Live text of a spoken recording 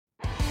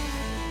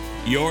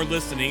You're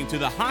listening to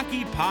the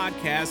Hockey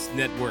Podcast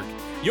Network,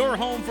 your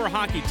home for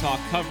hockey talk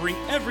covering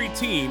every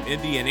team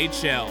in the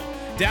NHL.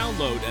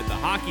 Download at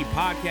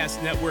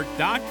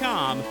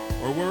thehockeypodcastnetwork.com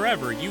or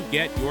wherever you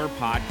get your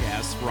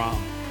podcasts from.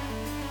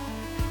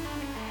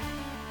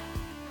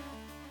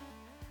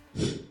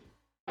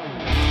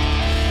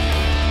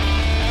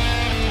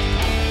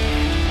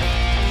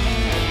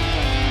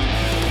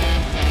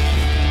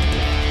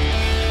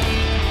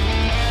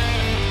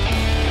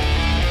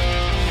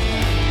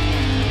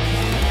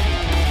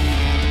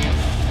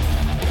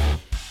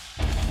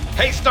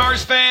 Hey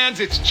Stars fans,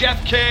 it's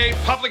Jeff K,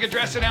 public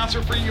address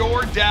announcer for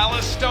your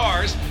Dallas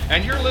Stars,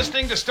 and you're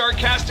listening to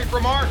Starcastic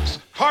Remarks,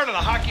 part of the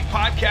Hockey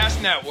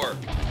Podcast Network.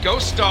 Go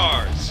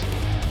Stars!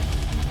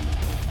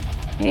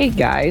 Hey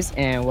guys,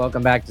 and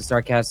welcome back to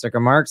Starcastic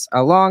Remarks.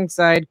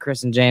 Alongside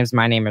Chris and James,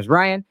 my name is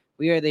Ryan.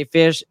 We are the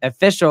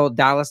official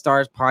Dallas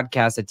Stars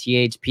podcast at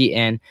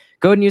THPN.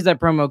 Go ahead and use that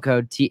promo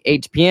code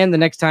THPN the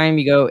next time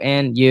you go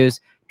and use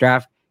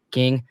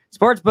DraftKings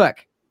Sportsbook.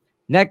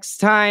 Next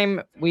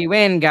time we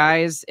win,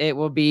 guys, it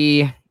will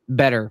be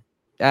better.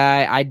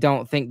 I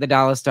don't think the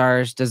Dallas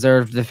Stars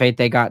deserved the fate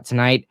they got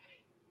tonight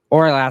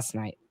or last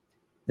night.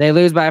 They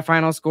lose by a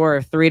final score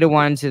of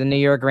 3-1 to the New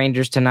York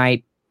Rangers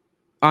tonight.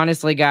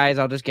 Honestly, guys,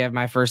 I'll just give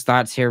my first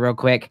thoughts here real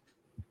quick.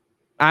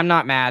 I'm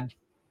not mad.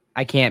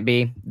 I can't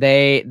be.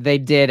 They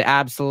did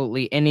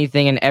absolutely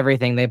anything and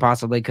everything they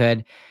possibly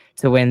could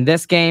to win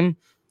this game,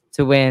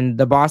 to win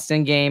the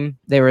Boston game.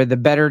 They were the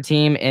better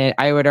team, and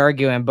I would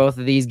argue, in both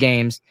of these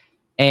games.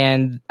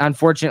 And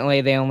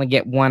unfortunately, they only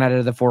get 1 out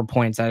of the 4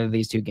 points out of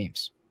these two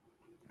games.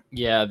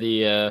 Yeah,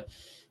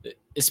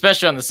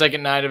 especially on the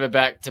second night of a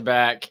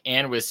back-to-back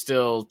and with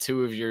still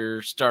 2 of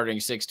your starting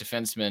 6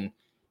 defensemen,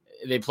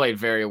 they played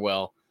very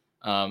well.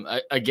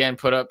 Again,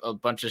 put up a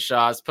bunch of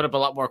shots, put up a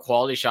lot more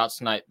quality shots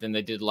tonight than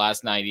they did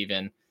last night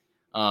even.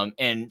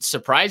 And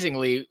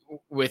surprisingly,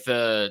 with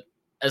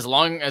as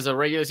long as a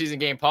regular season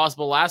game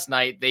possible last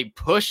night, they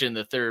push in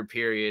the third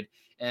period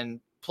and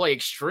play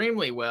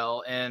extremely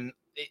well. And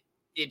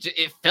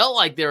it felt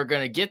like they were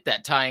going to get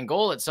that tying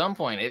goal at some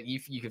point.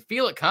 You could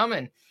feel it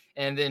coming,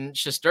 and then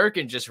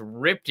Shesterkin just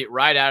ripped it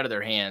right out of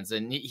their hands.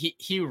 And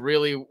he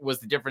really was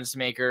the difference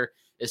maker,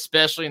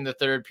 especially in the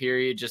third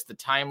period, just the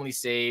timely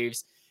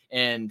saves.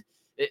 And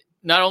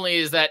not only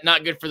is that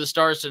not good for the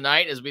Stars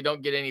tonight, as we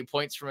don't get any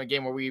points from a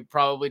game where we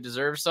probably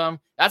deserve some,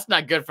 that's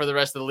not good for the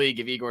rest of the league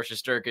if Igor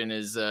Shesterkin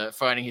is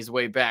finding his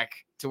way back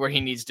to where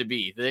he needs to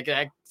be.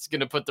 That's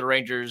going to put the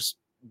Rangers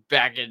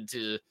back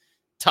into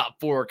top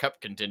 4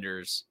 cup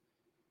contenders.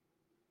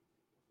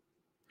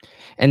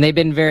 And they've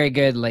been very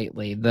good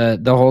lately. The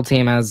whole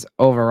team has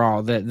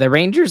overall. The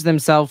Rangers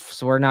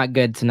themselves were not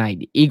good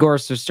tonight. Igor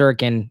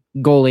Shesterkin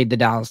goalied the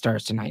Dallas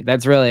Stars tonight.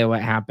 That's really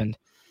what happened.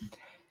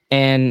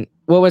 And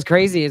what was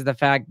crazy is the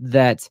fact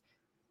that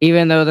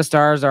even though the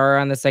Stars are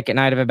on the second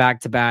night of a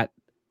back-to-back,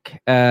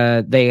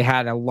 they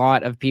had a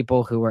lot of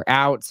people who were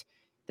out.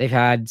 They've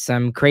had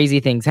some crazy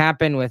things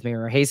happen with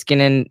Miro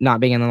Heiskanen not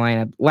being in the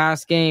lineup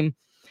last game.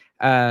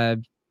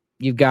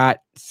 You've got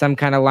some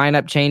kind of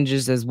lineup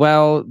changes as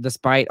well,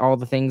 despite all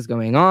the things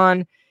going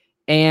on,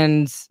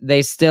 and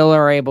they still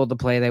are able to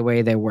play the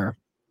way they were.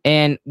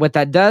 And what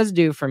that does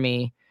do for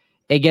me,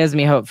 it gives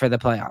me hope for the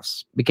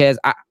playoffs, because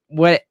I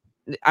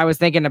was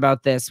thinking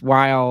about this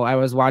while I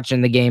was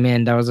watching the game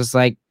end. I was just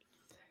like,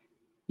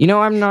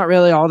 I'm not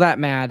really all that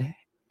mad.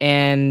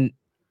 And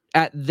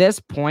at this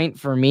point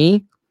for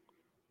me,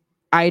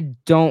 I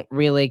don't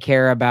really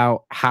care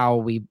about how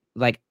we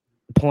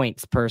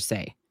points per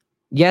se.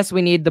 Yes,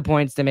 we need the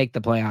points to make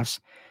the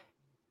playoffs,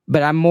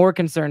 but I'm more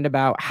concerned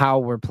about how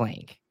we're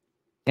playing.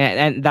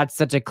 And that's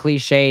such a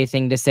cliche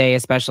thing to say,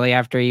 especially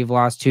after you've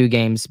lost 2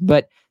 games.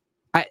 But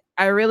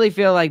I really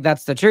feel like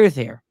that's the truth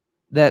here.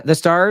 The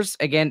Stars,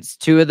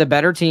 against 2 of the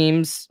better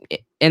teams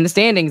in the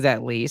standings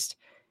at least,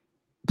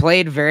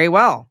 played very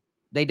well.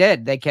 They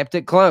did. They kept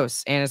it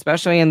close. And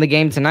especially in the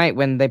game tonight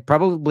when they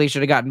probably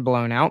should have gotten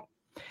blown out.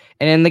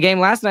 And in the game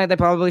last night, they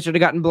probably should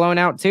have gotten blown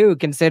out too,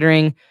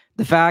 considering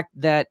the fact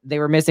that they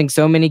were missing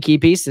so many key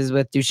pieces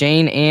with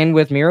Duchesne and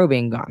with Miro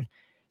being gone.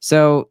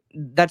 So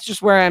that's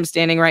just where I'm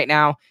standing right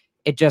now.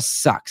 It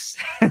just sucks.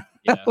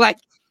 Yeah.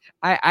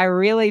 I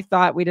really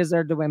thought we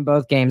deserved to win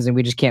both games, and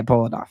we just can't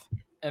pull it off.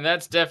 And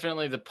that's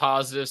definitely the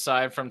positive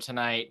side from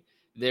tonight.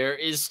 There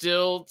is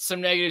still some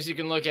negatives you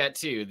can look at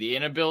too. The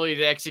inability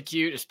to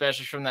execute,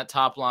 especially from that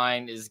top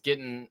line, is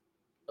getting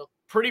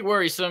pretty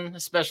worrisome,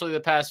 especially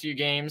the past few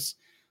games.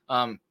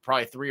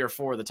 Probably 3 or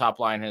 4 of the top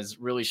line has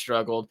really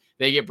struggled.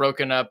 They get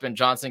broken up and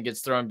Johnson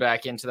gets thrown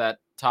back into that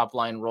top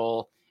line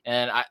role.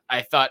 And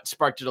I thought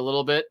sparked it a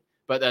little bit,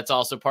 but that's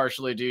also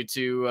partially due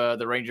to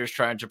the Rangers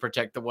trying to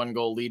protect the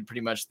 1-goal lead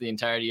pretty much the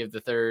entirety of the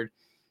third.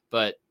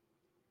 But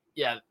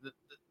yeah,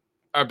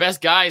 our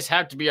best guys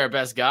have to be our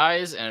best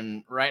guys.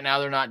 And right now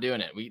they're not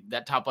doing it.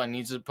 That top line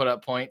needs to put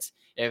up points.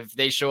 If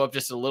they show up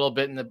just a little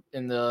bit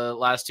in the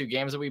last 2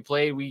 games that we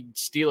played, we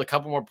steal a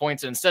couple more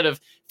points. And instead of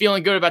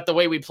feeling good about the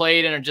way we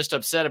played and are just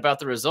upset about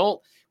the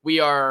result, we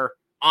are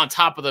on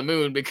top of the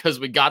moon because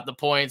we got the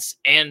points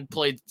and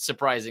played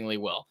surprisingly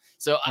well.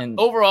 So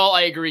overall,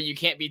 I agree. You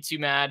can't be too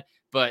mad,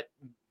 but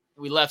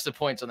we left some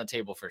points on the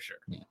table for sure.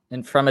 Yeah.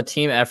 And from a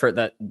team effort,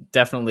 that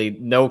definitely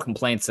no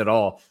complaints at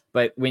all.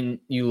 But when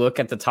you look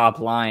at the top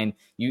line,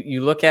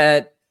 you look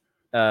at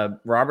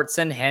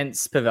Robertson,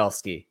 Hentz,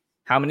 Pavelski.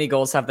 How many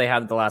goals have they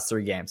had the last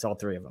 3 games? All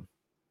 3 of them.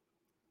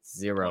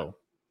 0.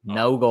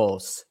 No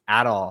goals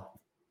at all.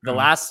 The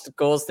last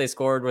goals they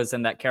scored was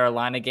in that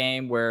Carolina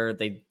game where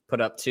they put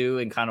up 2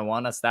 and kind of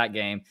won us that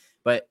game.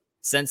 But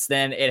since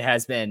then, it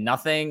has been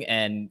nothing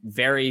and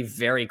very,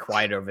 very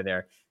quiet over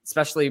there,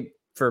 especially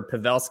for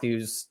Pavelski,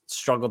 who's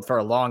struggled for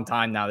a long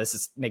time now.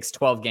 Makes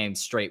 12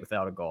 games straight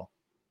without a goal.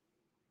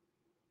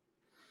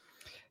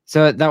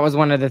 So that was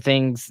one of the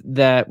things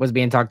that was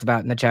being talked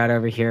about in the chat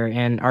over here.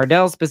 And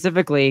Ardell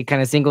specifically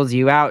kind of singles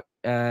you out,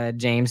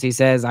 James. He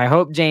says, I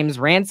hope James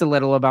rants a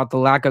little about the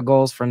lack of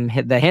goals from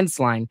the Hintz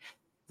line.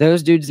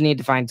 Those dudes need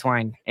to find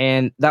Twine.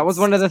 And that was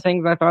one of the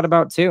things I thought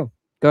about too.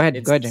 Go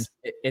ahead, James.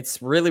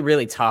 It's really,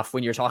 really tough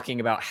when you're talking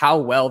about how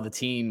well the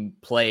team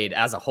played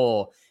as a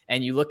whole.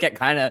 And you look at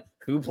kind of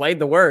who played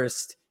the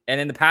worst.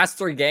 And in the past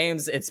 3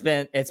 games, it's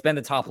been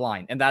the top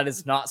line. And that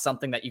is not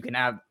something that you can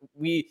have.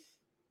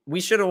 We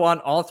should have won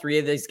all 3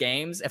 of these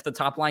games if the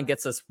top line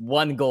gets us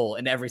 1 goal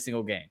in every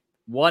single game.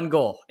 1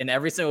 goal in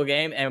every single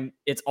game, and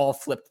it's all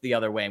flipped the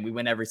other way, and we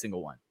win every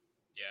single one.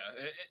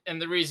 Yeah,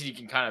 and the reason you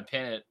can kind of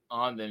pin it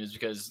on them is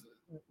because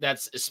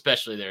that's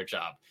especially their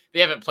job. They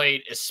haven't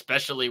played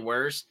especially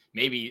worse.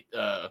 Maybe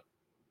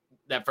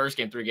that first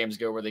game 3 games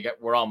ago where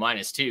we're all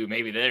 -2.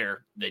 Maybe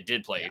they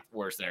did play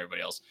worse than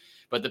everybody else.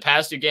 But the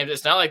past 2 games,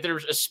 it's not like they're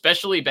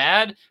especially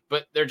bad,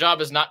 but their job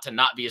is not to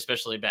not be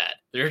especially bad.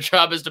 Their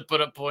job is to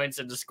put up points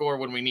and to score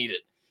when we need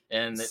it.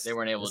 And they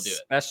weren't able to do it.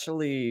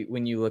 Especially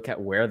when you look at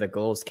where the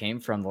goals came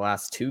from the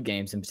last 2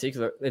 games in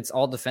particular, it's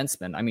all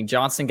defensemen. I mean,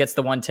 Johnson gets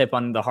the 1 tip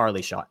on the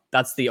Harley shot.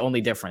 That's the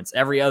only difference.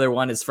 Every other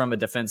one is from a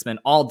defenseman,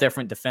 all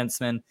different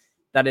defensemen.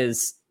 That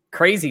is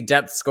crazy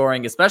depth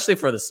scoring, especially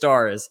for the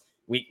Stars.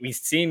 We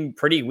seem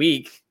pretty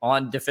weak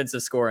on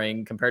defensive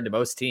scoring compared to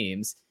most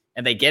teams.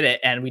 And they get it,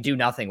 and we do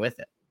nothing with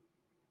it.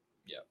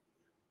 Yeah.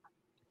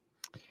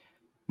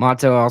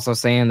 Mato also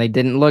saying they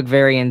didn't look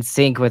very in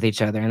sync with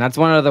each other. And that's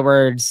one of the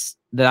words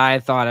that I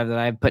thought of that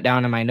I put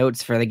down in my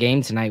notes for the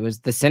game tonight was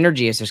the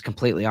synergy is just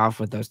completely off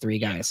with those 3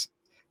 guys.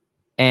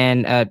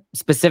 And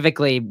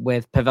specifically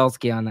with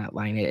Pavelski on that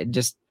line. It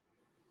just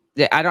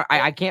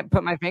I can't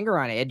put my finger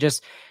on it. It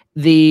just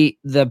the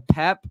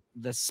pep,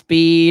 the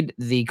speed,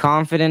 the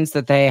confidence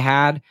that they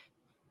had,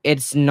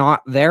 it's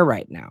not there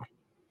right now.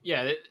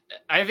 Yeah,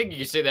 I think you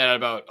could say that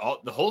about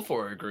the whole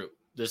forward group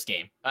this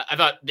game. I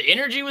thought the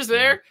energy was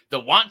there, the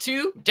want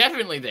to,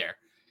 definitely there.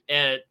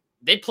 And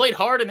they played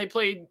hard and they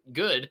played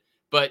good,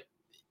 but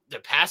the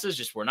passes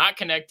just were not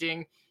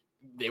connecting.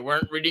 They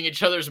weren't reading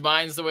each other's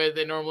minds the way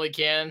they normally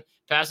can.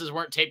 Passes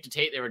weren't tape to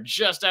tape. They were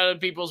just out of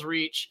people's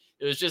reach.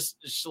 It was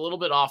just a little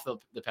bit off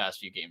the past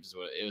few games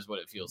is what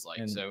it feels like.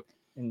 And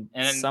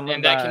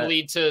that can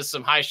lead to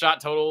some high shot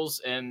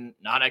totals and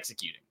not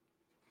executing.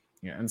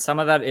 Yeah, and some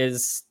of that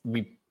is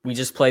we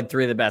just played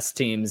 3 of the best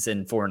teams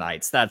in 4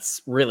 nights.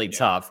 That's really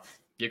tough.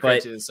 Get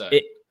credit to the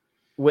side.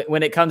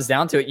 When it comes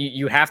down to it,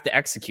 you have to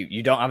execute.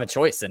 You don't have a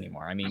choice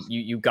anymore. I mean,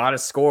 you got to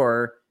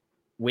score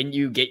when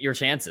you get your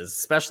chances,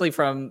 especially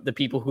from the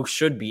people who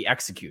should be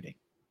executing.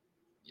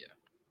 Yeah.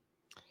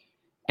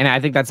 And I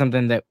think that's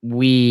something that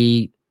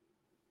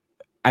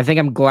I think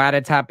I'm glad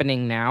it's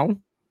happening now.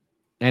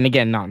 And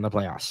again, not in the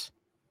playoffs.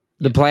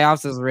 The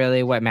playoffs is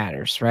really what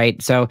matters,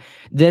 right? So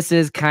this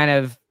is kind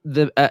of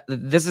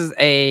this is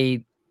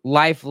a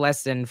life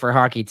lesson for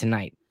hockey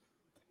tonight.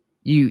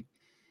 You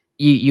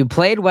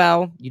played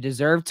well. You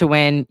deserve to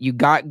win. You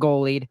got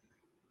goalied.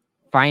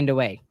 Find a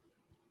way.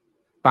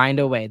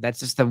 That's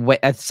just the way.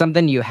 That's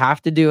something you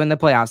have to do in the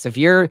playoffs. If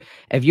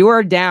you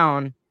are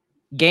down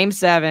game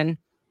 7,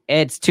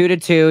 it's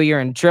 2-2. You're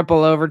in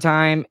triple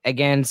overtime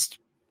against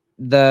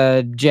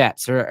the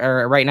Jets,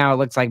 or right now it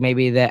looks like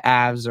maybe the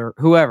Avs or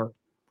whoever.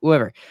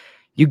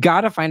 You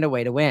got to find a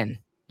way to win.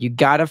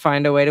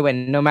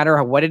 No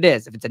matter what it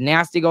is. If it's a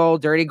nasty goal,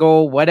 dirty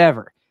goal,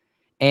 whatever.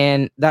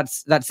 And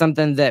that's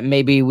something that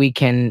maybe we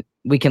can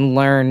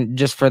learn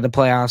just for the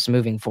playoffs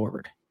moving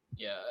forward.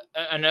 Yeah.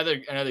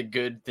 Another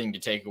good thing to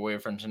take away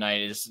from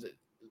tonight is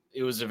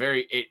it was a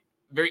very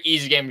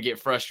easy game to get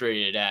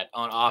frustrated at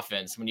on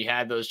offense when you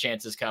had those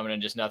chances coming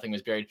and just nothing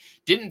was buried.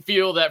 Didn't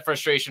feel that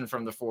frustration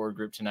from the forward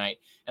group tonight.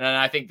 And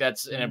I think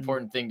that's an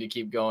important thing to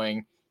keep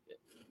going.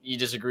 You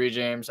disagree,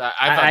 James?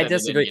 I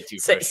disagree.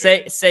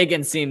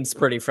 Sagan seems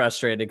pretty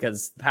frustrated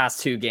because the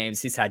past 2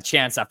 games he's had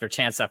chance after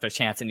chance after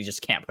chance, and he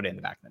just can't put it in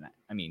the back of the net.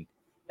 I mean,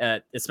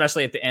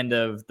 especially at the end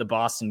of the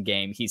Boston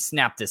game, he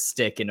snapped his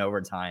stick in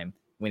overtime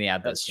when he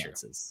had those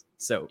chances.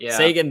 So yeah,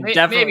 Sagan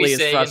definitely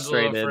is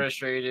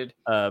frustrated.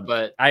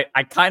 But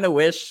I kind of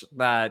wish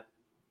that.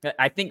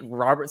 I think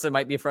Robertson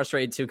might be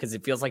frustrated too because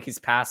it feels like he's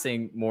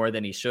passing more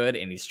than he should,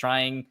 and he's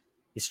trying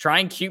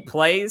cute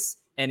plays.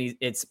 And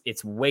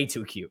it's way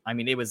too cute. I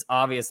mean, it was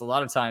obvious a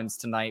lot of times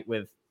tonight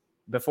with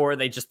Before,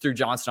 they just threw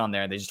Johnson on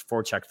there and they just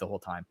forechecked the whole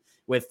time.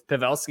 With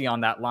Pavelski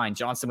on that line,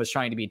 Johnson was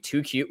trying to be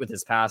too cute with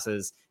his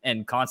passes,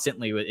 and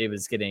constantly it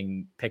was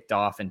getting picked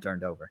off and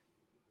turned over.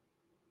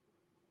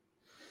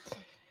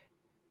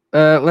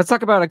 Let's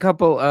talk about a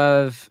couple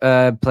of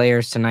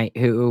players tonight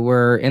who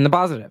were in the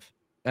positive.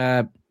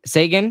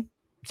 Sagan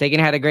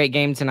had a great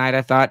game tonight.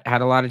 I thought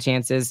had a lot of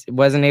chances.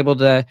 Wasn't able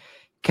to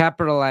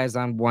capitalize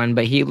on one,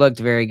 but he looked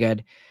very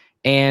good.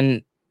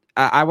 And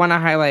I want to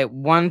highlight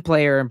one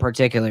player in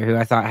particular who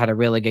I thought had a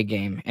really good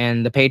game.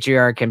 And the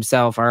patriarch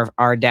himself,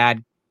 our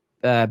dad,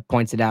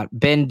 points it out.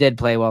 Ben did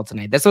play well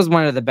tonight. This was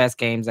one of the best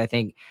games I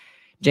think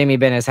Jamie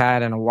Benn has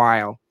had in a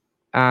while.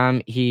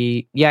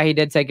 He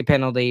did take a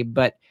penalty,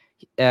 but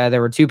there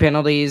were 2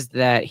 penalties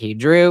that he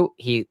drew.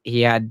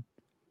 He had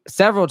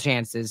several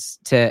chances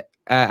to,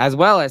 as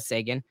well as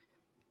Sagan.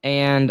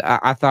 And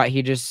I thought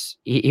he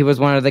was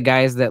one of the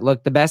guys that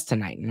looked the best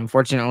tonight. And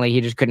unfortunately,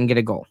 he just couldn't get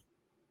a goal.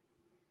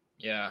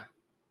 Yeah.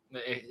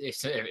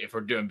 If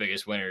we're doing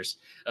biggest winners,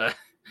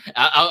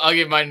 I'll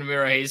give mine to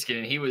Miro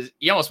Heiskanen.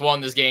 He almost won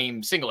this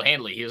game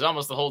single-handedly. He was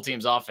almost the whole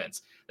team's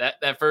offense.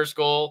 That first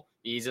goal,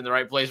 he's in the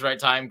right place, right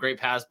time. Great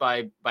pass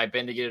by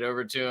Ben to get it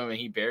over to him, and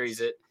he buries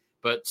it.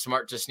 But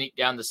smart to sneak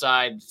down the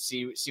side,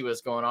 see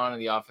what's going on in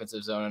the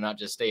offensive zone and not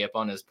just stay up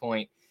on his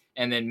point.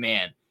 And then,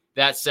 man,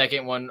 that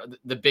second one,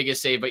 the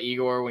biggest save by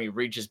Igor when he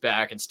reaches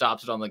back and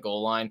stops it on the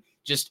goal line.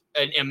 Just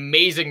an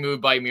amazing move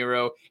by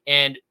Miro.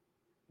 And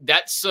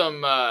that's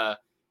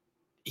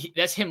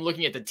that's him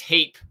looking at the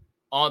tape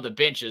on the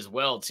bench as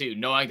well, too,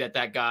 knowing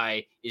that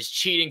guy is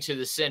cheating to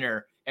the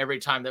center every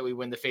time that we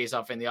win the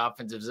faceoff in the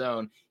offensive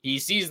zone. He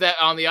sees that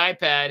on the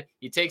iPad.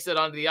 He takes it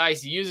onto the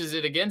ice, uses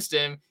it against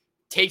him,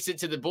 takes it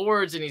to the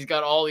boards, and he's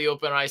got all the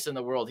open ice in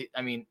the world.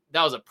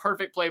 That was a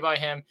perfect play by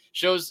him.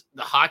 Shows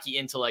the hockey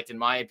intellect, in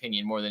my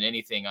opinion, more than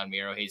anything on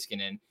Miro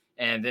Heiskanen.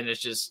 And then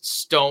it's just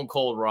stone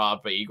cold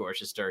robbed by Igor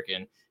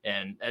Shesterkin.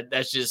 And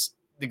that's just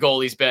the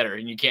goalie's better,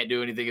 and you can't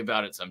do anything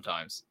about it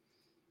sometimes.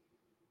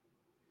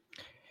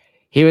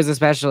 He was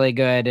especially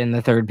good in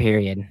the third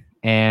period.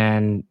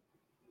 And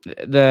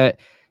the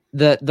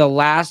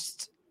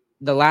last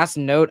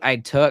note I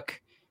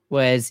took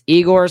was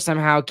Igor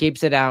somehow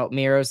keeps it out.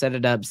 Miro set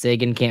it up.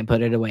 Sagan can't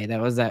put it away. That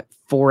was at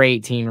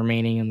 4:18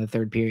 remaining in the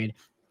third period.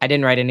 I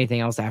didn't write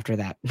anything else after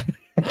that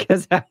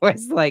because I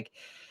was like,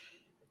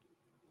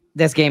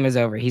 this game is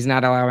over. He's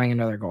not allowing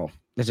another goal.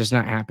 It's just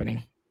not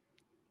happening.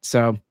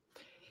 So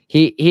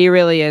he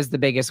really is the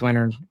biggest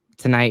winner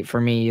tonight for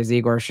me is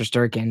Igor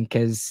Shesterkin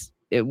because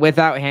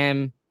without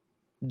him,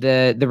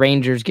 the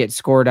Rangers get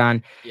scored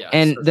on. Yeah,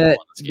 and the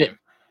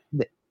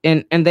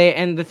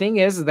thing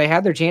is they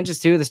had their chances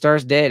too. The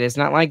Stars did. It's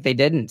not like they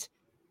didn't.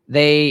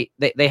 They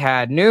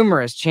had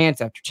numerous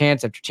chance after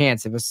chance after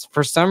chance. It was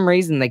for some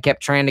reason they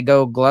kept trying to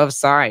go glove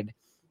side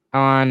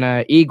on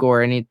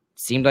Igor, and it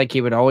seemed like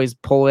he would always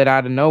pull it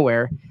out of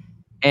nowhere.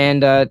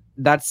 And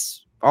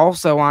that's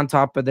also on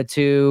top of the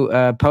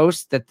 2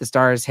 posts that the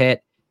Stars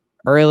hit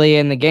early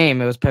in the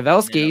game. It was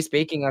Pavelski,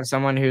 speaking of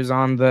someone who's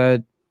on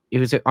a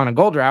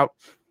goal drought,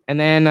 and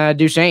then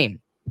Duchesne.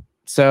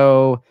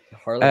 So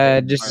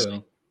Harley.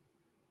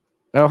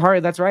 Oh, Harley,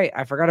 that's right.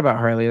 I forgot about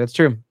Harley. That's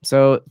true.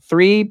 So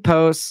 3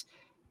 posts,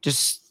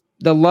 just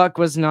the luck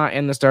was not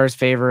in the Stars'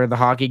 favor. The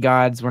hockey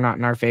gods were not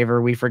in our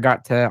favor. We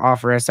forgot to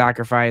offer a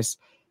sacrifice.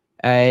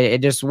 It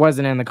just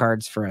wasn't in the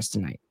cards for us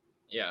tonight.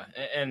 Yeah,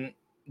 and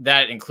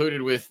that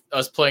included with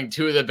us playing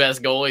 2 of the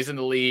best goalies in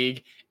the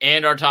league,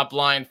 and our top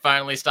line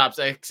finally stops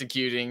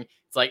executing.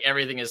 It's like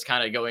everything is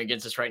kind of going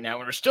against us right now,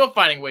 and we're still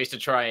finding ways to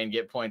try and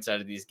get points out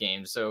of these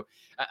games. So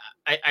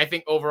I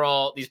think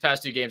overall, these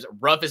past 2 games,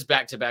 roughest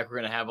back-to-back we're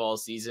going to have all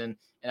season,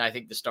 and I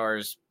think the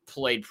Stars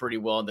played pretty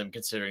well in them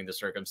considering the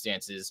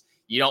circumstances.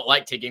 You don't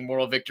like taking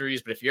moral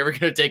victories, but if you're ever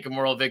going to take a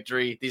moral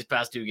victory, these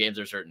past 2 games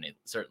are certainly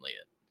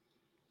it.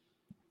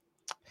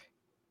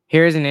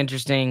 Here's an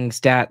interesting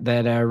stat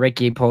that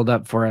Ricky pulled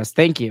up for us.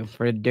 Thank you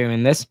for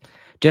doing this.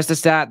 Just a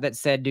stat that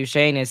said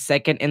Duchesne is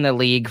second in the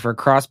league for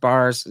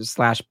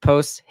crossbars /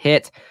 posts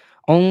hit.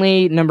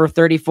 Only number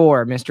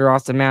 34, Mr.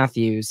 Austin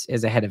Matthews,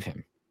 is ahead of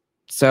him.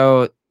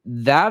 So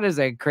that is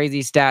a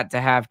crazy stat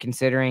to have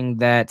considering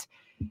that,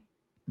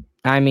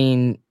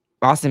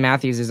 Austin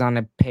Matthews is on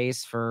a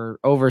pace for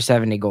over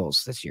 70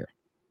 goals this year.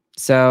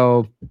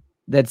 So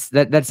that's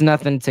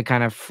nothing to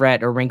kind of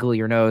fret or wrinkle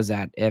your nose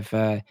at if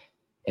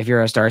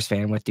you're a Stars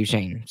fan with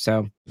Duchesne.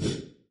 So,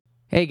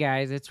 hey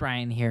guys, it's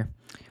Ryan here.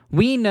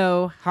 We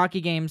know hockey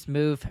games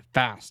move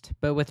fast,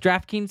 but with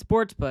DraftKings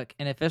Sportsbook,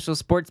 an official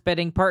sports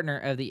betting partner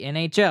of the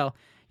NHL,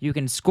 you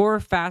can score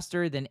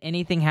faster than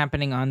anything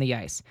happening on the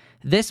ice.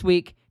 This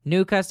week,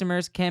 new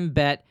customers can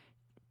bet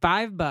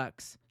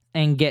 $5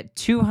 and get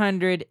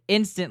 $200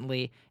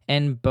 instantly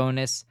in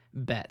bonus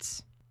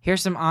bets.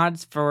 Here's some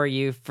odds for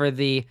you for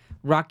the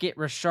Rocket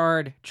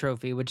Richard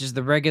Trophy, which is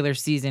the regular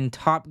season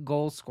top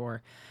goal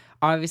scorer.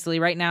 Obviously,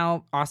 right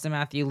now, Austin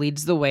Matthew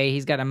leads the way.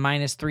 He's got a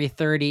minus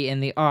 330 in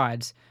the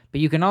odds. But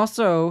you can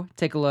also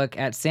take a look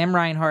at Sam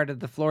Reinhart of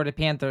the Florida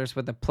Panthers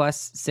with a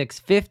plus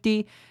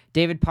 650,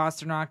 David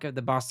Pastrnak of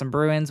the Boston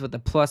Bruins with a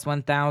plus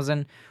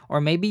 1,000,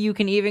 or maybe you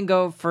can even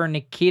go for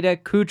Nikita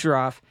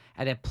Kucherov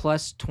at a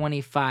plus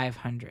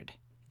 2,500.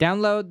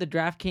 Download the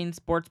DraftKings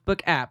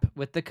Sportsbook app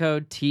with the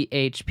code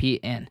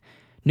THPN.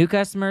 New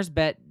customers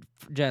bet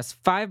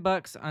just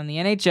 $5 on the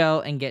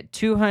NHL and get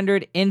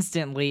 $200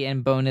 instantly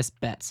in bonus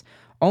bets.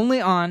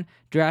 Only on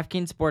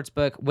DraftKings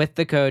Sportsbook with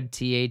the code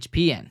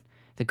THPN.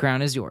 The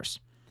crown is yours.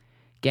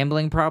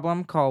 Gambling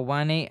problem? Call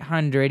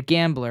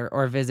 1-800-GAMBLER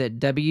or visit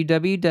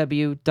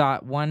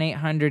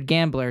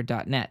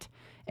www.1800gambler.net.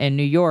 In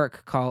New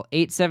York, call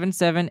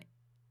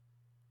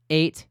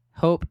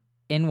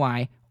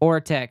 877-8-HOPE-NY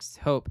or text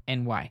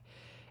HOPE-NY.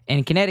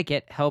 In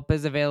Connecticut, help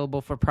is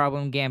available for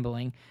problem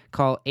gambling.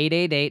 Call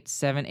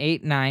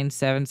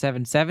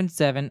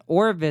 888-789-7777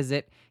 or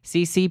visit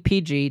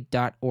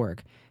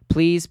ccpg.org.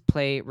 Please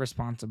play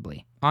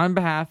responsibly. On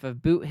behalf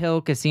of Boot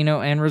Hill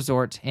Casino and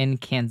Resort in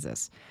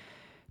Kansas.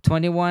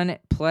 21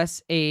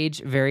 plus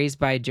age varies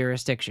by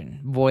jurisdiction.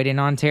 Void in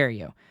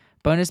Ontario.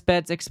 Bonus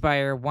bets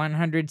expire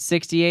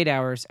 168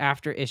 hours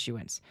after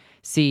issuance.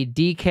 See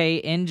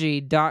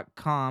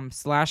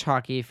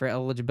dkng.com/hockey for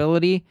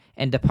eligibility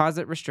and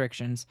deposit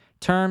restrictions,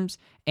 terms,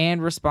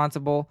 and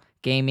responsible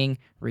gaming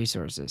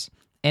resources.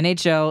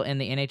 NHL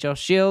and the NHL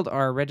Shield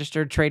are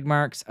registered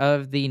trademarks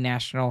of the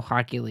National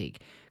Hockey League.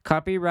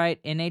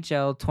 Copyright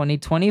NHL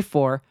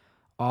 2024,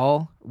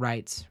 all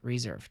rights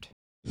reserved.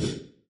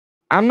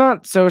 I'm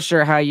not so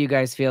sure how you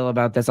guys feel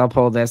about this. I'll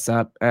pull this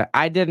up.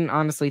 I didn't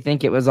honestly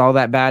think it was all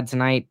that bad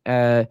tonight.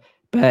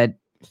 But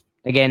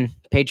again,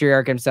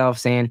 Patriarch himself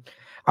saying,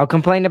 I'll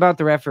complain about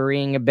the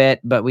refereeing a bit,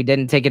 but we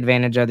didn't take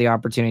advantage of the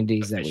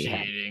opportunities that we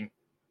had.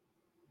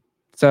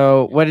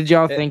 So what did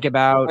y'all think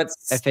about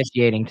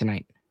officiating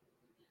tonight?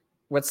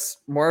 What's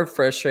more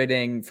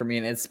frustrating for me,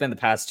 and it's been the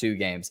past 2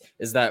 games,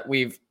 is that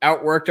we've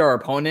outworked our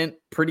opponent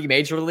pretty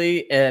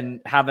majorly and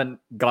haven't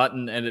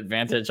gotten an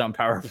advantage on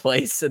power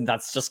plays. And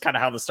that's just kind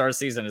of how the Stars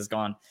season has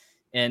gone.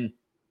 And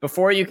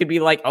before you could be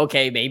like,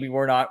 okay, maybe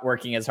we're not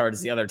working as hard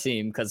as the other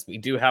team because we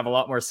do have a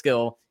lot more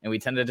skill and we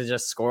tended to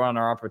just score on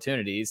our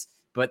opportunities.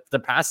 But the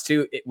past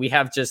 2, we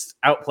have just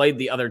outplayed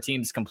the other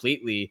teams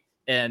completely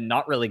and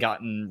not really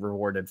gotten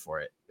rewarded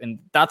for it. And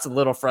that's a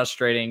little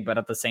frustrating, but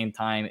at the same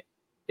time,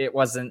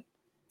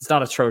 it's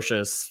not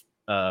atrocious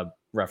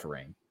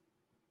refereeing.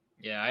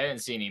 Yeah, I didn't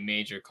see any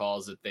major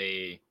calls that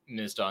they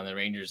missed on the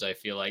Rangers. I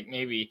feel like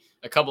maybe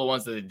a couple of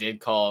ones that they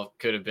did call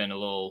could have been a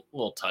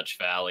little touch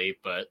valley,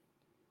 but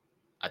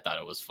I thought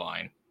it was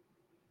fine.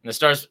 And the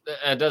Stars,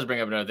 it does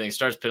bring up another thing.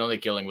 Stars penalty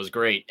killing was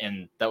great,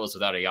 and that was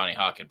without a Yanni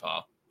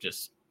Hakanpää.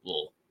 Just a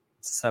little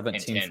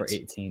 17 intense. for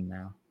 18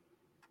 now.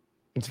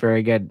 It's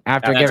very good.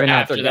 After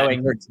that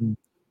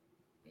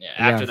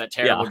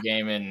terrible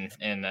game in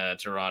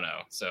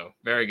Toronto. So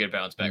very good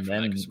bounce back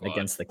from that squad.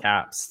 Against the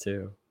Caps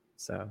too.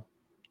 So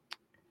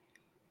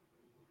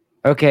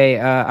okay,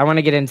 I want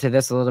to get into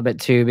this a little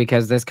bit too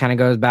because this kind of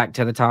goes back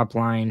to the top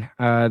line.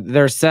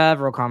 There's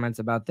several comments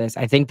about this.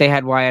 I think they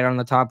had Wyatt on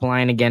the top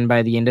line again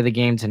by the end of the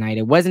game tonight.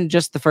 It wasn't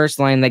just the first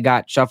line that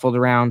got shuffled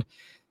around.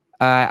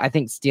 I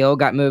think Steele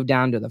got moved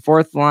down to the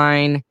 4th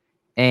line,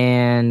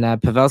 and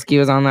Pavelski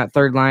was on that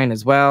 3rd line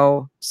as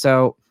well.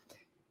 So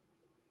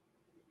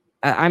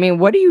I mean,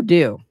 what do you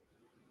do?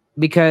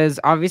 Because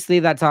obviously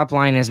that top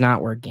line is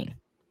not working.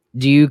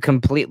 Do you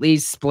completely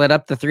split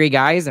up the 3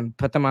 guys and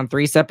put them on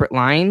 3 separate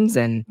lines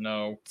and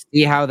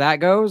see how that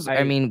goes?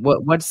 I mean,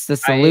 what's the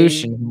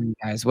solution,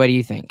 guys? What do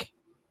you think?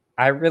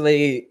 I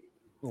really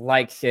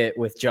liked it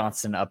with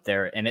Johnson up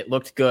there, and it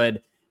looked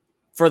good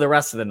for the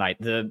rest of the night.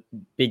 The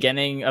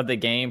beginning of the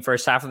game,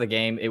 first half of the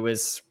game, it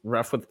was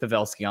rough with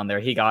Pavelski on there.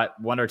 He got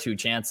 1 or 2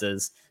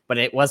 chances, but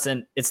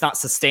it's not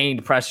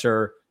sustained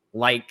pressure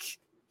like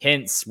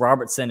Hintz,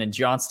 Robertson, and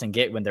Johnston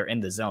get when they're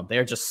in the zone.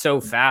 They're just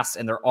so fast,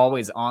 and they're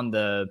always on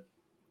the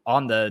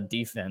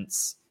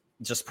defense,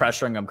 just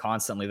pressuring them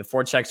constantly. The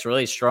forecheck's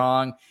really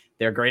strong.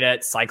 They're great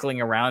at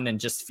cycling around and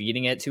just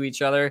feeding it to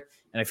each other.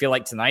 And I feel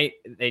like tonight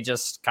they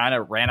just kind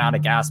of ran out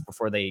of gas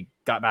before they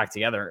got back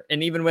together.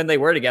 And even when they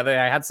were together,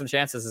 I had some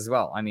chances as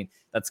well. I mean,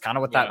 that's kind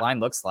of what that line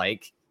looks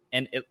like,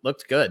 and it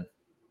looked good.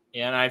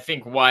 Yeah, and I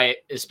think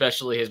Wyatt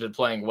especially has been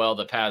playing well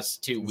the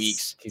past 2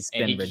 weeks. He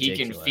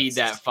can feed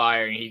that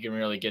fire and he can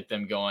really get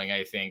them going,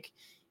 I think.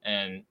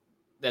 And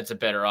that's a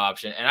better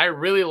option. And I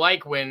really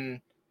like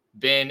when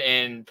Ben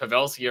and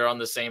Pavelski are on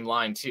the same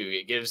line too.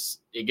 It gives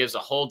a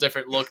whole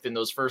different look than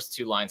those first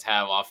 2 lines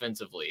have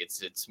offensively.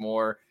 It's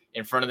more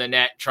in front of the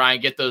net, try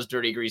and get those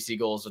dirty, greasy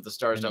goals that the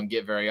Stars don't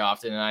get very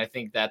often. And I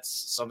think that's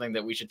something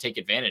that we should take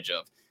advantage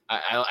of.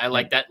 I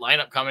like that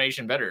lineup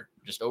combination better,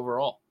 just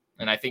overall.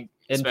 And I think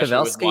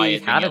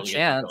Pavelski had a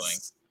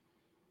chance.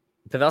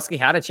 Pavelski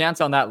had a chance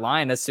on that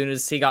line as soon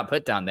as he got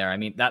put down there. I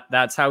mean,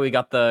 that's how we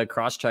got the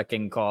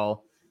cross-checking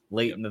call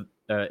late in the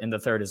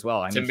 3rd as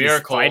well. I mean, a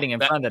miracle. Fighting in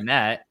front of the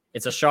net.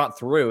 It's a shot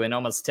through and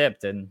almost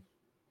tipped. And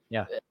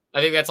yeah,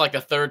 I think that's like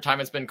the third time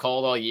it's been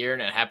called all year,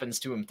 and it happens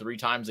to him 3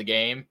 times a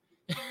game.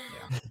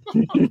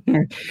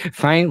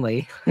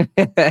 Finally.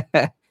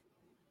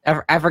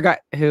 I forgot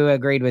who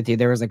agreed with you.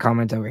 There was a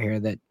comment over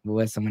here that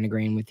was someone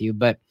agreeing with you,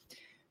 but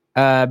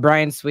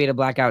Brian Sweet of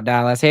Blackout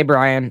Dallas. Hey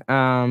Brian,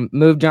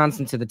 move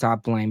Johnson to the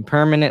top lane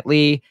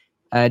permanently.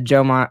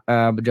 Joe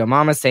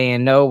Mama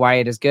saying no,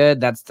 Wyatt is good.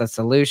 That's the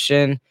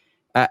solution.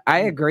 I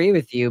agree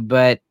with you,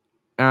 but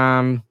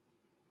Really?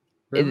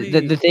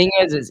 the thing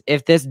is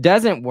if this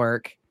doesn't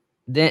work,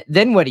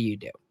 then what do you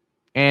do?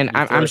 And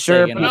I'm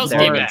sure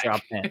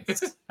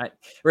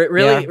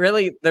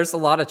really, there's a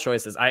lot of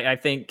choices. I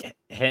think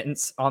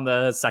Hints on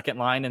the second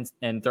line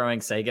and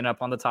throwing Sagan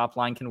up on the top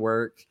line can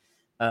work.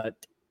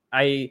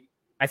 I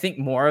think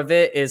more of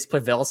it is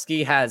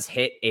Pavelski has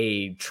hit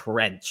a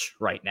trench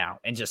right now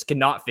and just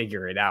cannot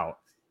figure it out.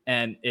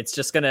 And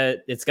it's gonna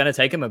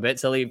take him a bit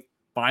till he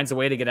finds a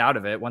way to get out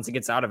of it. Once he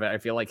gets out of it, I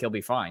feel like he'll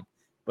be fine.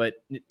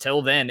 But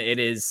till then, it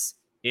is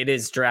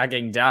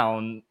dragging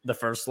down the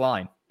first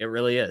line. It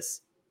really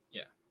is.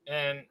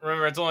 And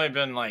remember, it's only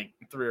been like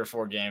 3 or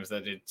 4 games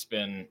that it's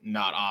been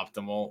not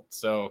optimal.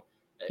 So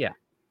yeah,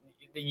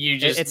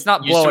 it's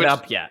not blowing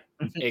up yet.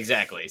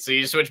 Exactly. So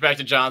you switch back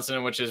to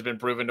Johnson, which has been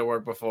proven to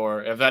work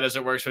before. If that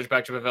doesn't work, switch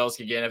back to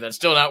Pavelski again. If that's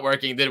still not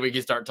working, then we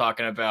can start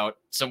talking about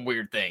some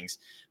weird things.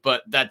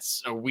 But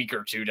that's a week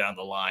or 2 down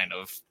the line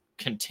of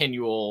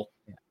continual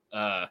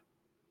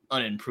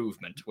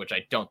unimprovement, which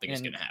I don't think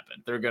is going to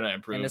happen. They're going to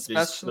improve. Those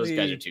guys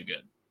are too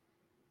good.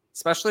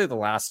 Especially the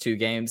last 2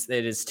 games,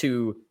 it is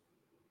 2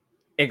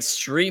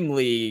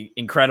 extremely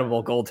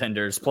incredible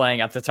goaltenders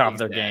playing at the top of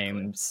their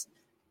games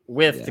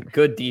with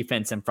good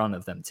defense in front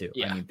of them too.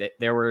 I mean,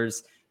 there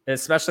was,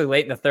 especially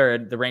late in the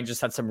third, the Rangers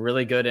had some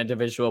really good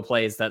individual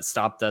plays that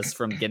stopped us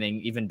from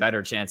getting even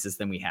better chances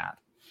than we had.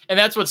 And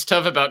that's what's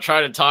tough about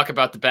trying to talk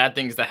about the bad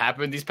things that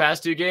happened these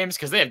past 2 games,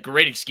 because they have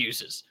great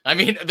excuses. I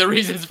mean, the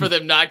reasons for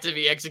them not to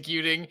be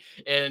executing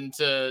and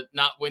to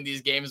not win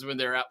these games when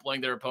they're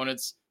outplaying their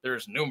opponents,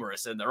 there's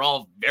numerous, and they're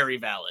all very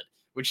valid,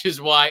 which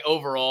is why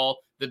overall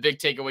the big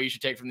takeaway you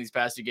should take from these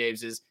past 2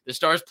 games is the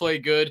Stars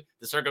played good.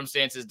 The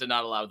circumstances did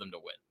not allow them to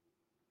win.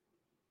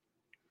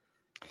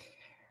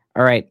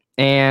 All right.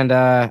 And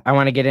I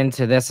want to get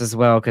into this as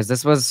well, because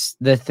this was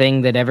the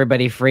thing that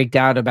everybody freaked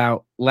out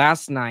about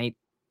last night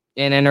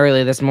and then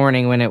early this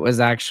morning when it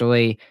was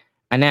actually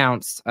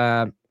announced.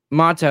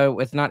 Mato,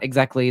 with not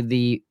exactly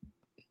the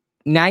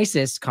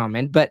nicest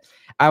comment, but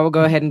I will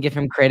go ahead and give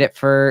him credit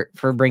for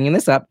bringing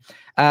this up.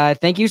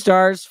 Thank you,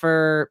 Stars,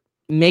 for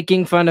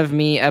making fun of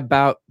me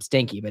about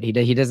Stanky, but he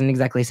doesn't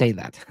exactly say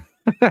that.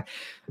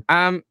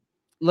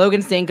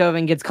 Logan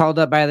Stankoven gets called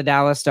up by the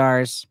Dallas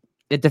Stars.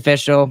 It's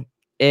official.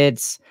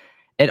 It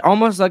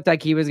almost looked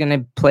like he was going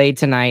to play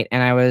tonight,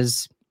 and I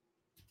was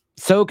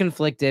so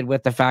conflicted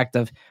with the fact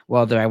of,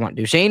 well, do I want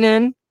Duchesne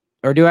in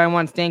or do I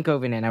want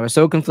Stankoven in? I was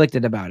so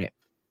conflicted about it.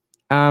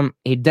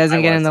 He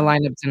doesn't get in the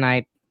lineup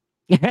tonight.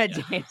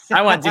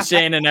 I want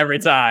Duchesne in every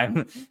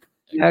time.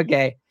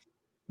 Okay,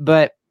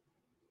 but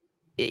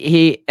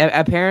he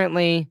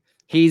apparently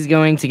he's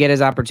going to get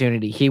his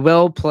opportunity. He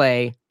will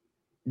play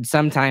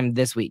sometime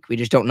this week. We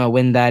just don't know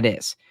when that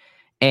is.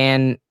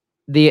 And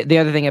the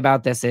other thing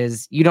about this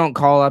is you don't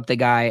call up the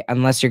guy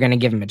unless you're going to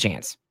give him a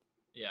chance.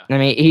 Yeah. I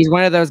mean, he's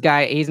one of those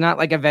guys. He's not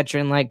like a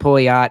veteran like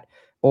Pouliot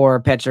or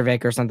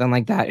Petrovic or something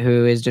like that,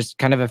 who is just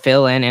kind of a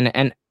fill-in.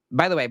 And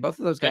by the way, both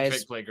of those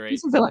guys play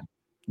great.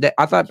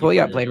 I thought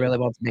Pouliot played really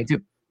well today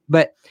too.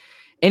 But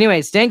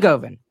anyway,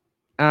 Stankoven.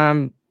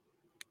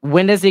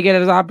 When does he get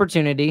his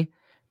opportunity?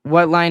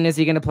 What line is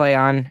he going to play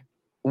on?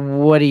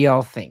 What do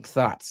y'all think?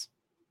 Thoughts?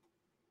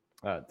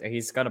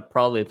 He's going to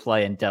probably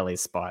play in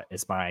Deli's spot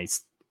is my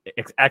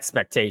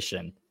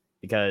expectation,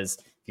 because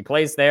if he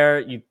plays there,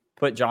 you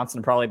put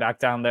Johnson probably back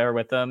down there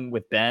with him,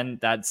 with Ben.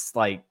 That's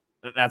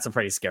a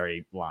pretty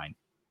scary line.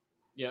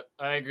 Yep,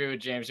 I agree with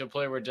James. He'll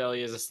play where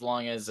Deli is as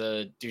long as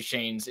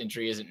Duchesne's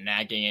injury isn't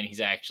nagging and he's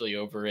actually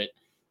over it.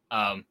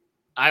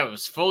 I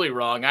was fully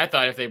wrong. I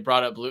thought if they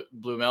brought up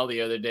Blumel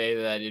the other day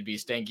that it'd be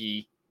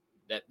Stanky.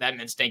 That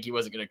meant Stanky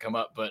wasn't going to come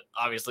up, but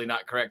obviously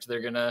not correct. They're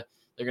gonna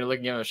look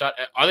and give him a shot.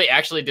 Are they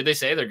actually? Did they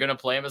say they're gonna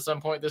play him at some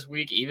point this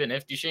week, even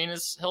if Duchesne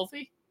is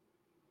healthy?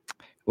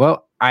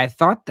 Well, I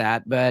thought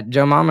that, but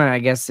Joe Mama, I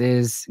guess,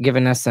 is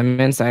giving us some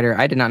insider.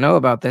 I did not know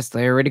about this.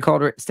 They already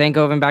called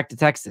Stankoven back to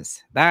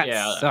Texas. That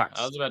sucks.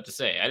 I was about to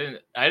say I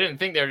didn't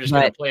think they were just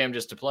going to play him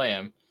just to play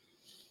him.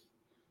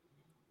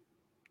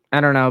 I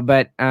don't know,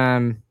 but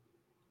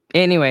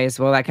anyways,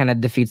 well, that kind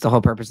of defeats the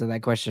whole purpose of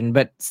that question.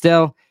 But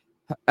still,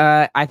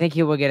 I think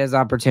he will get his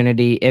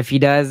opportunity. If he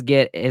does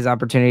get his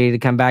opportunity to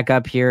come back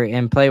up here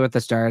and play with the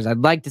Stars, I'd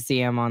like to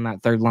see him on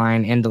that third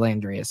line in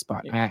Delandria's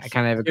spot. I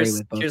kind of agree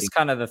with both. Here's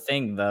kind of the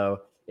thing, though.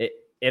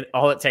 It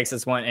all it takes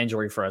is one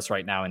injury for us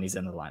right now, and he's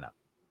in the lineup.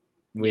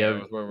 We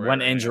have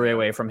one injury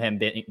away from him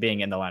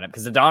being in the lineup,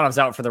 because Adonov's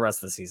out for the rest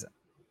of the season.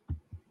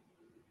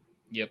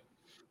 Yep.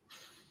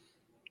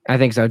 I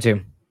think so,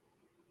 too.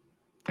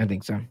 I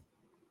think so.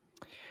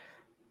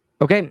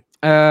 Okay.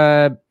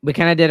 We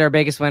kind of did our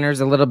biggest winners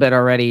a little bit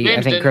already. James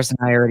I think didn't. Chris and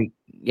I already.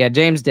 Yeah,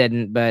 James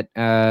didn't, but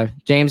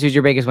James, who's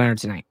your biggest winner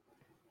tonight?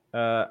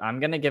 I'm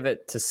gonna give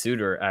it to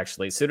Suter.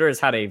 Actually, Suter has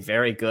had a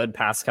very good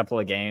past couple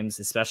of games,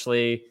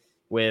 especially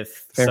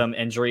with Fair. some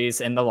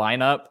injuries in the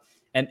lineup.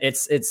 And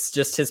it's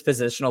just his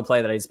positional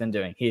play that he's been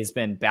doing. He's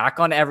been back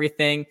on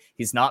everything.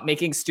 He's not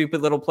making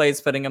stupid little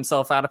plays, putting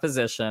himself out of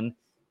position.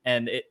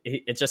 And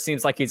it just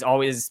seems like he's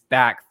always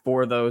back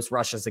for those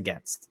rushes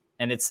against.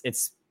 And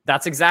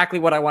that's exactly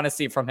what I want to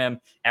see from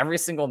him every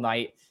single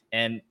night.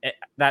 And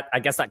I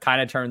guess that kind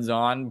of turns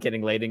on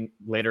getting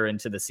later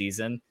into the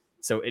season.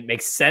 So it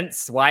makes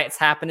sense why it's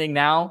happening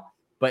now,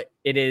 but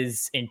it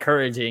is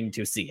encouraging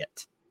to see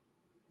it.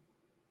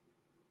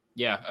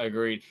 Yeah,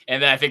 agreed.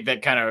 And I think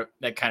that kind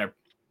of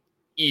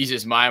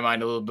eases my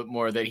mind a little bit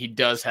more that he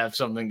does have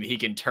something that he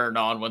can turn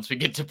on once we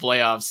get to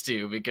playoffs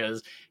too,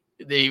 because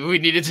we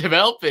needed some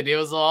help and it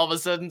was all of a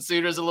sudden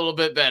Suter's a little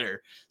bit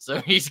better.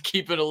 So he's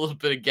keeping a little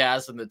bit of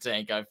gas in the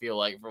tank, I feel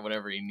like, for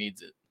whenever he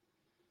needs it.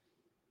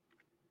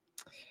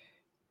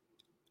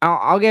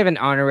 I'll give an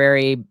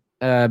honorary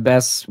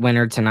best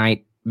winner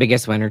tonight,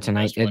 biggest winner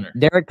tonight.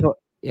 Best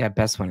winner.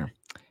 Best winner.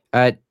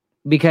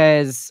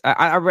 Because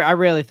I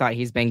really thought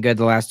he's been good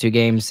the last two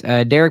games.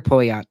 Derek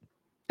Pouliot.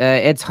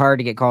 It's hard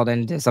to get called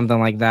into something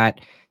like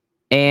that.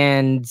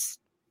 And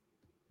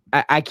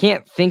I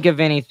can't think of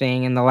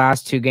anything in the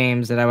last two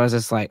games that I was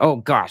just like, oh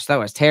gosh, that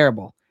was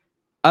terrible.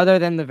 Other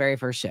than the very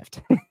first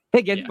shift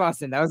against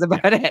Boston. That was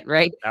about it,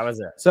 right? That was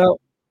it. So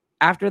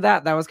after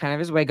that was kind of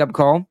his wake-up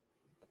call.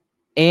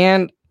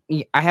 And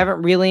I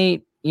haven't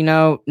really,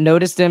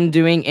 noticed him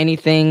doing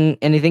anything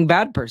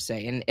bad per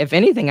se. And if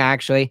anything,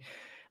 actually,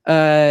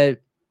 there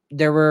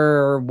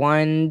were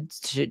 1,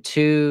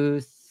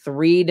 2,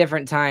 3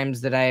 different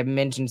times that I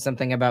mentioned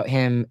something about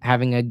him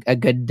having a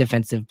good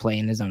defensive play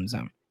in his own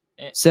zone.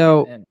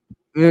 So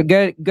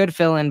good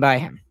fill in by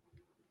him.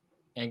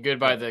 And good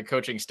by the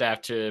coaching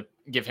staff to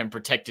give him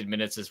protected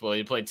minutes as well.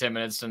 He played 10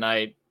 minutes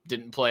tonight,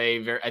 didn't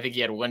play I think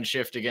he had one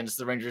shift against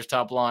the Rangers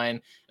top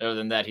line. Other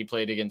than that, he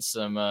played against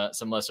some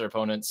lesser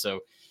opponents.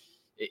 So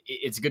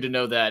it's good to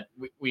know that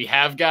we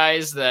have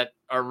guys that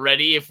are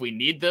ready if we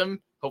need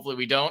them. Hopefully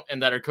we don't,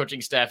 and that our coaching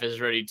staff is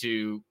ready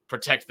to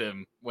protect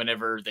them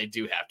whenever they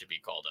do have to be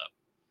called up.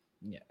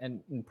 Yeah,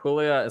 and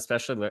Pouliot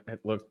especially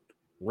looked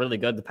really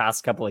good the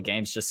past couple of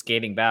games, just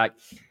skating back.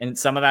 And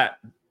some of that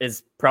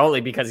is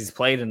probably because he's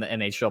played in the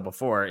NHL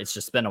before. It's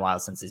just been a while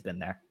since he's been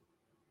there.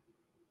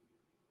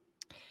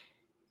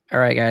 All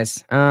right,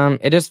 guys.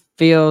 It just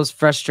feels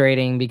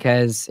frustrating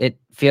because it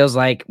feels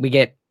like we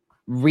get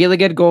really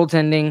good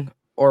goaltending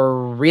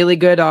or really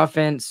good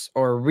offense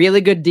or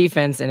really good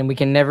defense, and we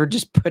can never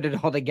just put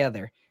it all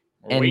together.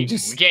 And we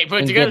can't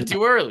put it together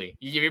too early.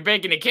 If you're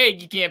baking a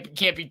cake, you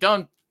can't be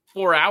done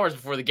 4 hours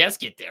before the guests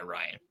get there,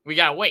 Ryan. We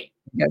gotta wait.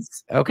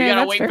 Yes. Okay. We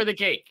gotta wait for the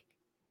cake.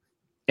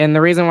 And the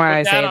reason why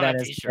I Put say that on that a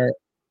is t-shirt.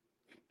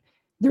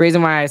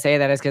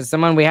 because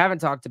someone we haven't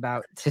talked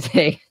about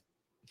today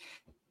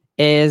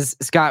is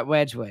Scott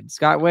Wedgwood.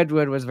 Scott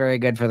Wedgwood was very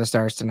good for the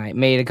Stars tonight.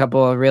 Made a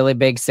couple of really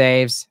big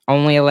saves.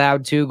 Only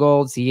allowed 2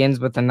 goals. He ends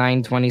with a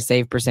 .920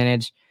 save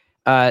percentage.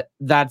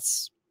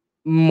 That's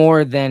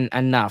more than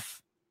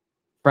enough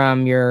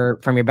from your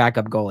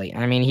backup goalie.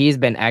 I mean, he's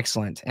been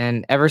excellent.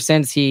 And ever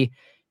since he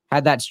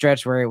had that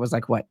stretch where it was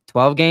like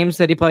 12 games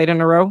that he played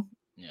in a row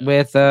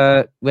with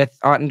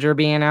Ottinger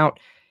being out,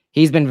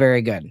 he's been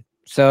very good.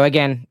 So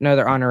again,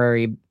 another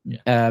honorary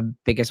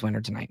biggest winner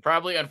tonight.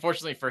 Probably,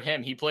 unfortunately for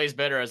him, he plays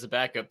better as a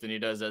backup than he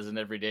does as an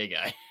everyday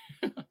guy.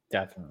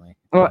 Definitely.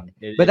 Well,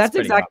 but that's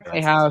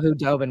exactly how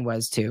Hudobin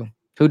was too.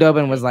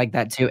 Hudobin was like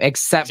that too,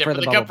 except for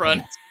the cup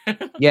run.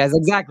 Yes,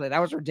 exactly. That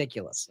was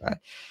ridiculous.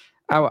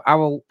 I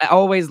will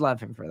always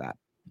love him for that.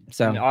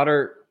 So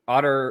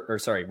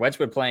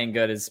Wedgwood playing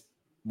good is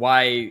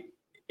why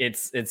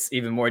it's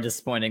even more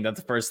disappointing that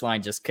the first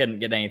line just couldn't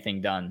get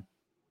anything done,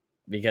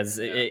 because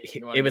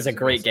it was a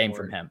great game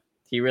from him.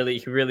 He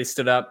really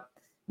stood up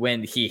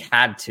when he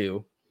had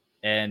to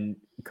and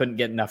couldn't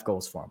get enough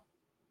goals for him.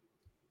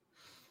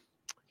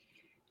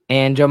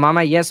 And Joe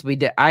Mama, yes, we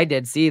did. I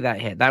did see that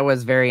hit. That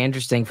was very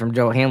interesting from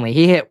Joe Hanley.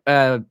 He hit.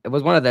 It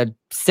was one of the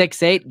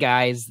 6'8"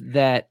 guys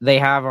that they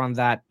have on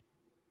that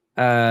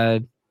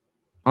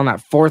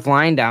fourth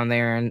line down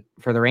there, and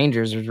for the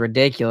Rangers, it was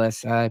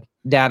ridiculous.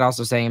 Dad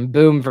also saying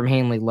boom from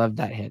Hanley. Loved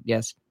that hit.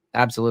 Yes,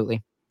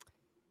 absolutely.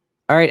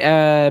 All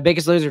right,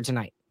 biggest loser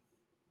tonight.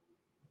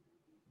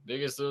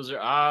 Biggest loser,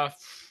 I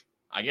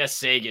guess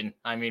Sagan.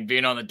 I mean,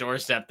 being on the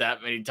doorstep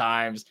that many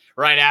times.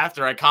 Right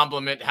after I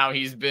compliment how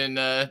he's been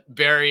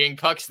burying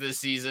pucks this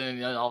season,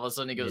 and all of a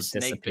sudden he goes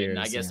snake pit.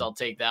 I guess I'll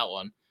take that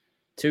one.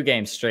 2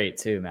 games straight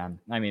too, man.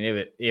 I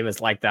mean, it was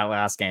like that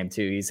last game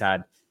too. He's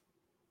had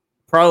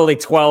probably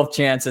 12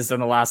 chances in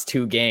the last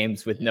 2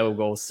 games with no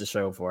goals to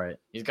show for it.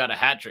 He's got a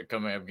hat trick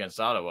coming up against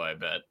Ottawa, I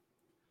bet.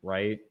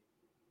 Right.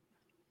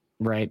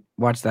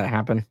 Watch that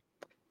happen.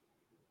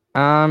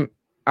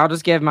 I'll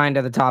just give mine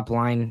to the top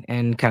line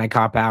and kind of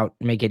cop out,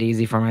 make it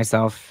easy for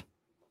myself.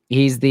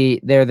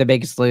 They're the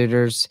biggest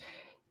losers.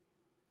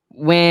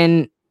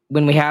 When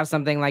when we have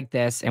something like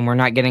this and we're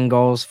not getting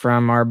goals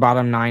from our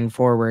bottom 9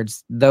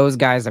 forwards, those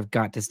guys have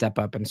got to step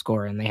up and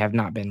score, and they have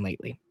not been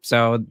lately.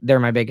 So they're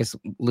my biggest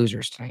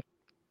losers tonight.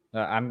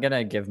 I'm going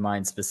to give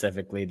mine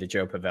specifically to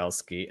Joe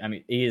Pavelski. I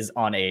mean, he is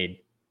on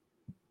a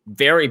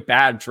very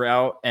bad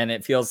drought, and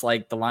it feels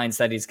like the lines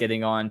that he's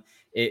getting on,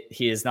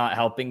 he is not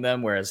helping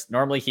them, whereas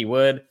normally he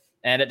would.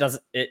 And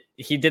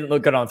he didn't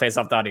look good on the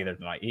faceoff dot either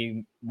tonight.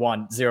 He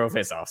won 0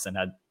 faceoffs and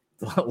had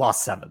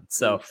lost 7.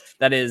 So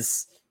that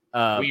is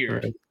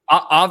Weird.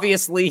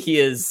 Obviously, he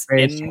is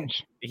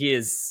Strange. he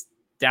is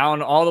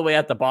down all the way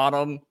at the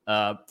bottom.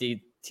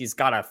 He's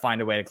got to find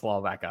a way to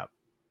claw back up.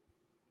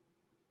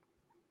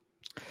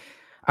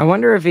 I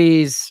wonder if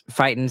he's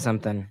fighting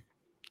something.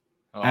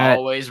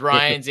 Always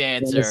Ryan's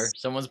answer.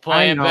 Someone's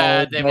playing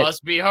bad. They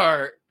must be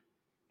hurt.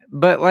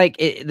 But like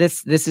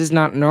this is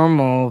not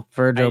normal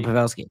for Joe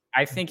Pavelski.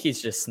 I think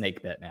he's just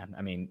snake bit, man.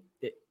 I mean,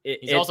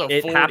 He's also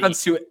 40.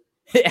 happens to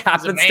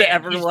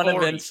everyone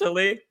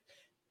eventually.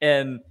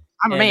 And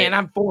I'm a man.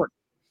 I'm 40.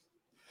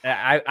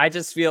 I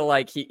just feel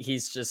like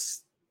he's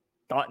just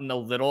gotten a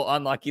little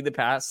unlucky the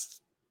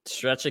past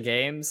stretch of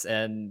games,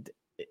 and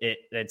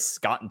it's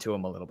gotten to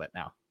him a little bit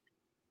now.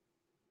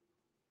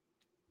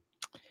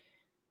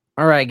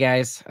 All right,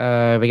 guys.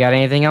 We got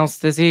anything else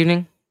this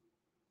evening?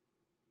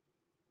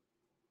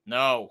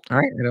 No. All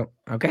right.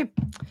 Okay.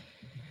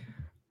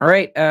 All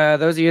right.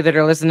 Those of you that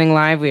are listening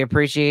live, we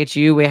appreciate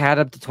you. We had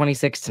up to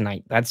 26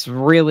 tonight. That's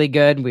really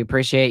good. We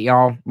appreciate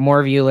y'all. More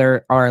of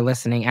you are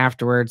listening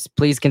afterwards.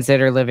 Please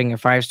consider leaving a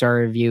 5-star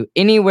review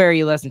anywhere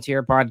you listen to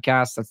your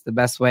podcast. That's the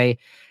best way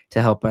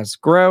to help us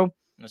grow.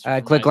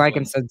 Click like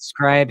and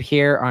subscribe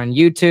here on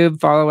YouTube.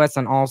 Follow us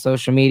on all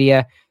social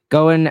media.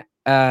 Go and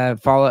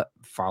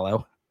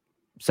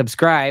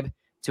subscribe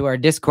to our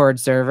Discord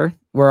server.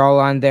 We're all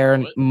on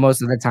there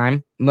most of the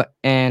time.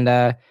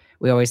 And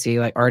we always see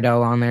like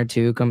Ardell on there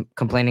too,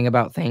 complaining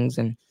about things.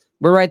 And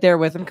we're right there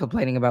with him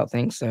complaining about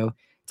things. So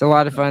it's a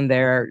lot of fun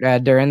there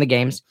during the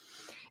games.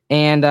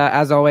 And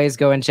as always,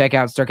 go and check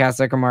out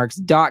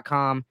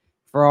StarcasticRemarks.com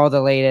for all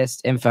the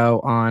latest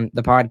info on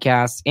the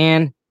podcast.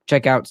 And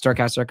check out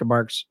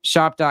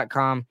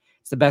StarcasticRemarksShop.com.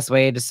 It's the best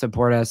way to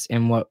support us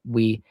in what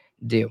we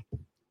do.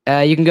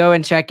 You can go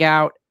and check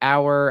out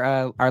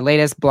our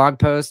latest blog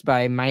post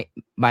by me,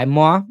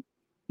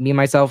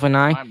 myself, and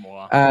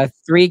I.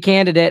 3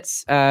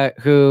 candidates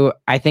who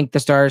I think the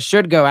Stars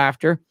should go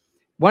after.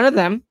 One of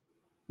them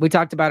we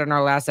talked about in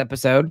our last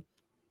episode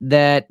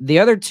that the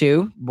other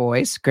 2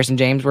 boys, Chris and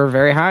James, were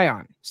very high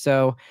on.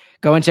 So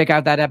go and check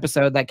out that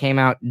episode that came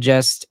out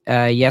just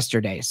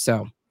yesterday.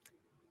 So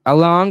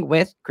along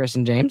with Chris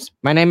and James,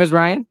 my name is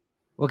Ryan.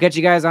 We'll catch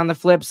you guys on the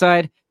flip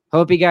side.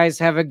 Hope you guys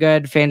have a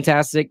good,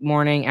 fantastic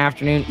morning,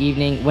 afternoon,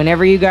 evening,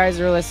 whenever you guys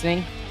are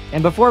listening.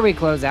 And before we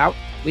close out,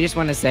 we just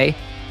want to say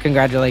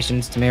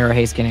congratulations to Miro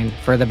Heiskanen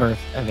for the birth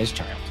of his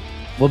child.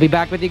 We'll be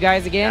back with you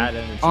guys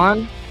again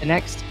on the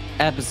next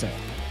episode.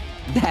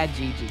 That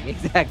GG,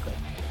 exactly.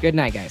 Good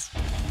night, guys.